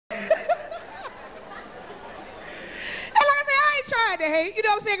to hate. You know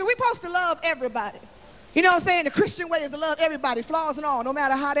what I'm saying? 'Cause we supposed to love everybody. You know what I'm saying? The Christian way is to love everybody, flaws and all, no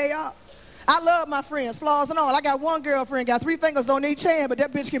matter how they are. I love my friends, flaws and all. I got one girlfriend, got 3 fingers on each hand, but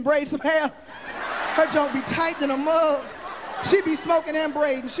that bitch can braid some hair. Her junk be tight than a mug. She be smoking and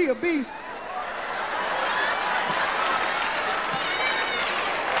braiding. She a beast.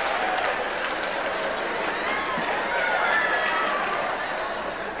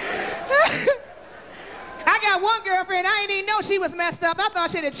 I got one girlfriend, I didn't even know she was messed up. I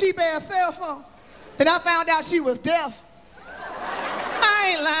thought she had a cheap-ass cell phone. Then I found out she was deaf. I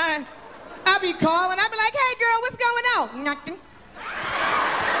ain't lying. I be calling, I be like, hey girl, what's going on? Nothing.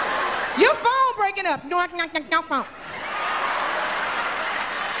 Your phone breaking up. No phone.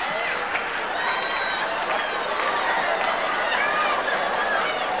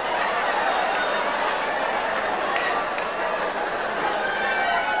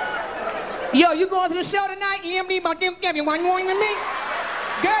 Yo, you going to the show tonight? EMD about them give you one more than me?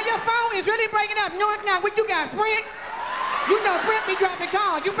 Girl, your phone is really breaking up. No, it's not. What you got, Brent? You know Brent be dropping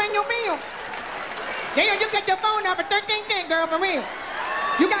calls. You pay your bill. Yeah, you get your phone number 1310, girl, for real.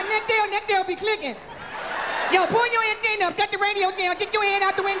 You got net deal be clicking. Yo, pull your antenna up, get the radio down, get your head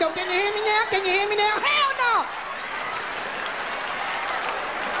out the window. Can you hear me now? Can you hear me now? Hell no!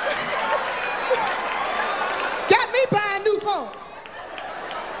 Got me buying new phones.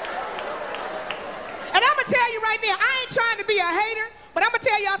 And I'm gonna tell you right now, I ain't trying to be a hater, but I'm gonna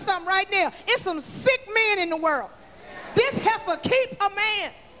tell y'all something right now. It's some sick men in the world. This heifer keep a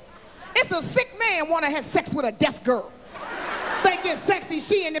man. It's a sick man wanna have sex with a deaf girl. They get sexy,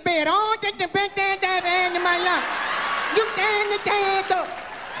 she in the bed. Oh, take the bed down in my life. You down the dad up.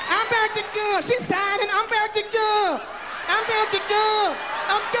 I'm about to go. She's signing, I'm about to go. I'm about to go.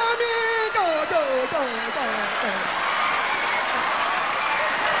 I'm coming. Go.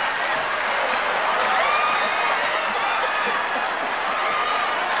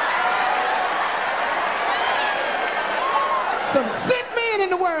 Some sick men in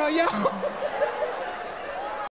the world, yo.